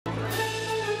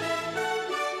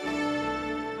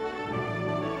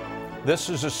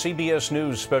This is a CBS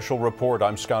News special report.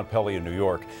 I'm Scott Pelley in New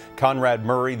York. Conrad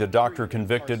Murray, the doctor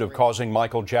convicted of causing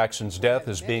Michael Jackson's death,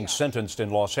 is being sentenced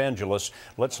in Los Angeles.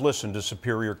 Let's listen to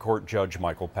Superior Court Judge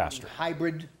Michael Pastor.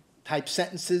 Hybrid type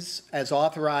sentences as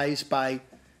authorized by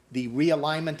the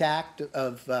Realignment Act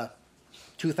of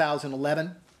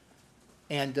 2011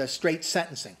 and straight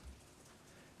sentencing.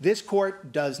 This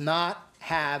court does not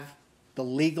have the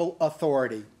legal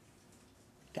authority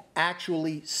to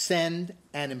actually send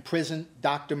and imprison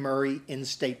Dr. Murray in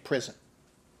state prison.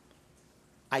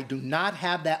 I do not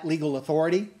have that legal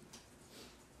authority,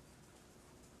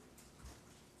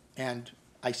 and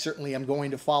I certainly am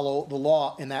going to follow the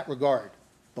law in that regard.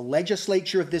 The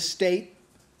legislature of this state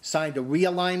signed a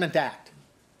Realignment Act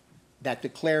that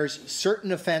declares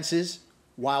certain offenses,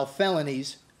 while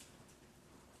felonies,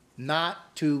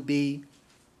 not to be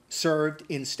served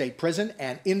in state prison,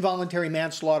 and involuntary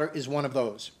manslaughter is one of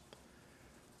those.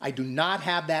 I do not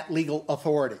have that legal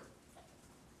authority.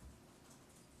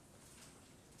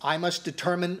 I must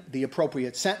determine the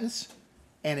appropriate sentence,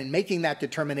 and in making that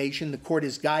determination, the court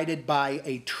is guided by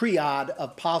a triad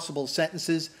of possible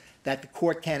sentences that the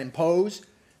court can impose: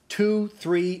 2,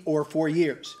 3, or 4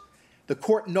 years. The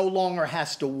court no longer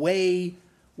has to weigh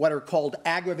what are called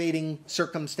aggravating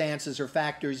circumstances or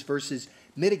factors versus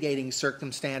mitigating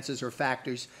circumstances or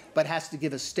factors, but has to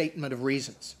give a statement of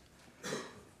reasons.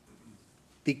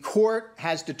 The court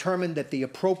has determined that the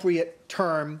appropriate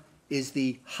term is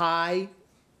the high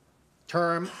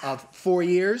term of 4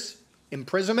 years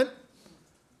imprisonment.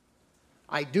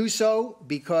 I do so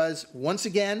because, once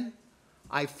again,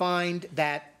 I find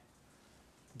that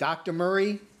Dr.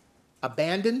 Murray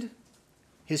abandoned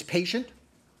his patient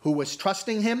who was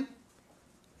trusting him.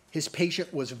 His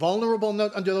patient was vulnerable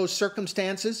under those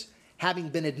circumstances, having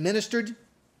been administered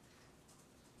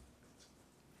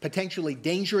potentially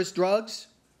dangerous drugs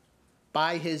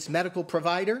by his medical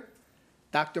provider.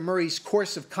 Dr. Murray's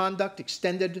course of conduct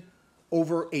extended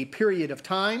over a period of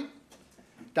time.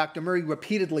 Dr. Murray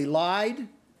repeatedly lied,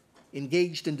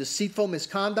 engaged in deceitful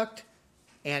misconduct,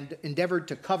 and endeavored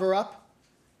to cover up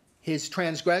his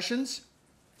transgressions.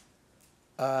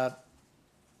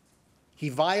 He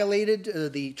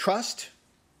violated the trust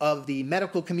of the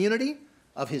medical community,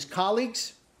 of his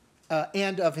colleagues,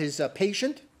 and of his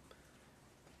patient.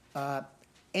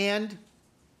 And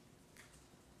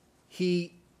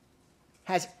he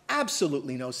has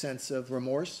absolutely no sense of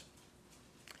remorse,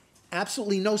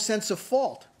 absolutely no sense of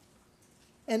fault,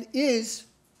 and is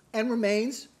and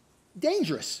remains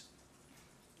dangerous.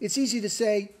 It's easy to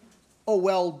say, oh,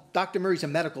 well, Dr. Murray's a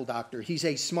medical doctor. He's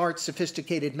a smart,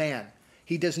 sophisticated man.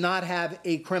 He does not have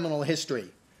a criminal history.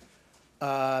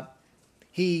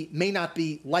 He may not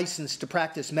be licensed to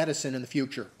practice medicine in the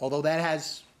future, although that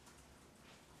has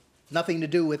nothing to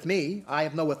do with me. I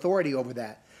have no authority over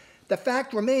that. The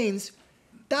fact remains,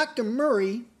 Dr.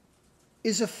 Murray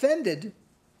is offended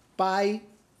by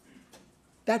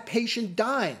that patient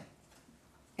dying.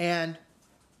 And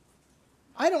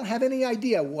I don't have any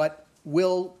idea what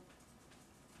will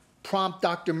prompt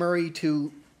Dr. Murray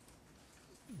to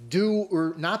do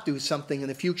or not do something in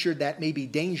the future that may be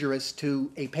dangerous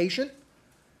to a patient.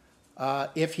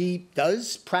 If he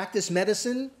does practice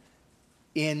medicine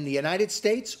in the United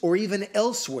States or even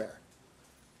elsewhere,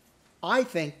 I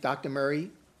think Dr. Murray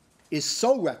is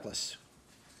so reckless,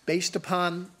 based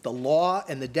upon the law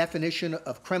and the definition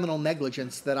of criminal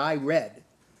negligence that I read,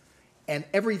 and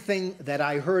everything that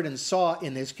I heard and saw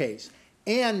in this case,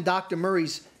 and Dr.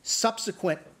 Murray's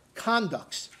subsequent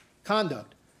conduct,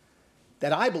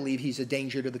 that I believe he's a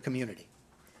danger to the community.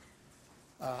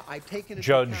 I've taken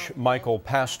Judge Michael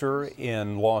Pastor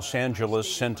in Los Angeles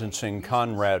sentencing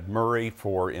Conrad Murray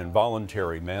for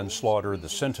involuntary manslaughter. The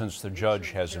sentence the judge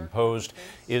has imposed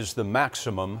is the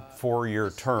maximum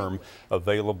 4-year term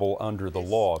available under the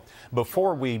law.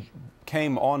 Before we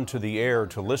came onto the air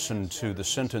to listen to the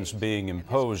sentence being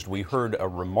imposed, we heard a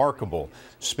remarkable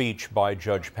speech by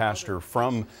Judge Pastor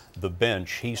from the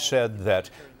bench. He said that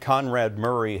Conrad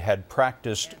Murray had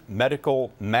practiced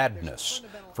medical madness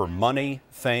for money,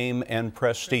 fame, and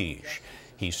prestige.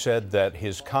 He said that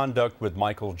his conduct with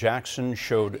Michael Jackson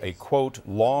showed a, quote,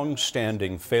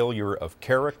 long-standing failure of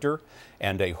character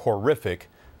and a horrific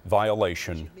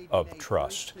violation of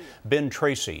trust. Ben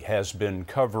Tracy has been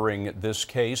covering this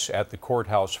case at the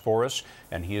courthouse for us,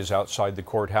 and he is outside the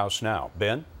courthouse now.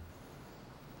 Ben?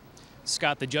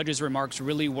 Scott, the judge's remarks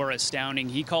really were astounding.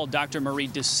 He called Dr. Murray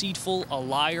deceitful, a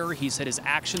liar. He said his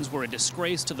actions were a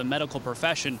disgrace to the medical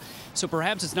profession. So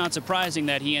perhaps it's not surprising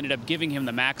that he ended up giving him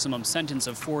the maximum sentence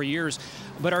of 4 years.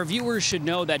 But our viewers should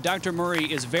know that Dr. Murray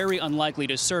is very unlikely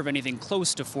to serve anything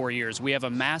close to 4 years. We have a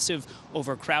massive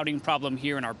overcrowding problem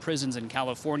here in our prisons in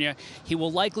California. He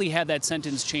will likely have that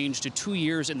sentence changed to 2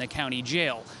 years in the county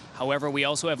jail. However, we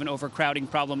also have an overcrowding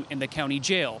problem in the county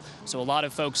jail. So a lot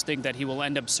of folks think that he will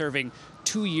end up serving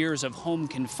 2 years of home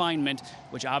confinement,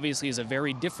 which obviously is a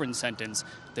very different sentence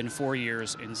than 4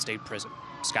 years in state prison.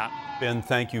 Scott? Ben,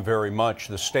 thank you very much.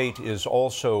 The state is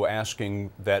also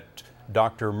asking that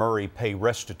Dr. Murray pay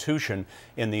restitution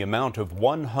in the amount of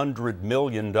 $100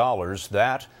 million.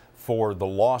 That for the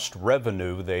lost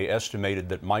revenue they estimated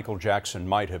that Michael Jackson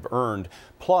might have earned,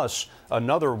 plus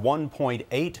another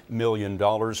 $1.8 million,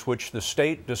 which the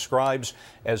state describes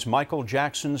as Michael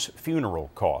Jackson's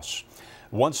funeral costs.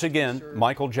 Once again,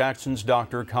 Michael Jackson's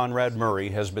doctor, Conrad Murray,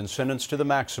 has been sentenced to the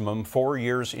maximum 4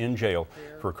 years in jail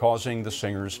for causing the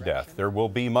singer's death. There will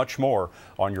be much more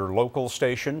on your local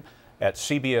station, at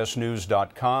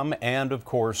cbsnews.com, and of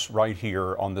course right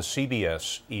here on the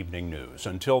CBS Evening News.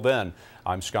 Until then,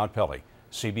 I'm Scott Pelley,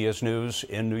 CBS News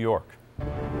in New York.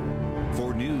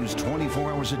 For news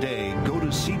 24 hours a day, go to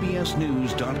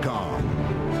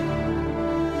cbsnews.com.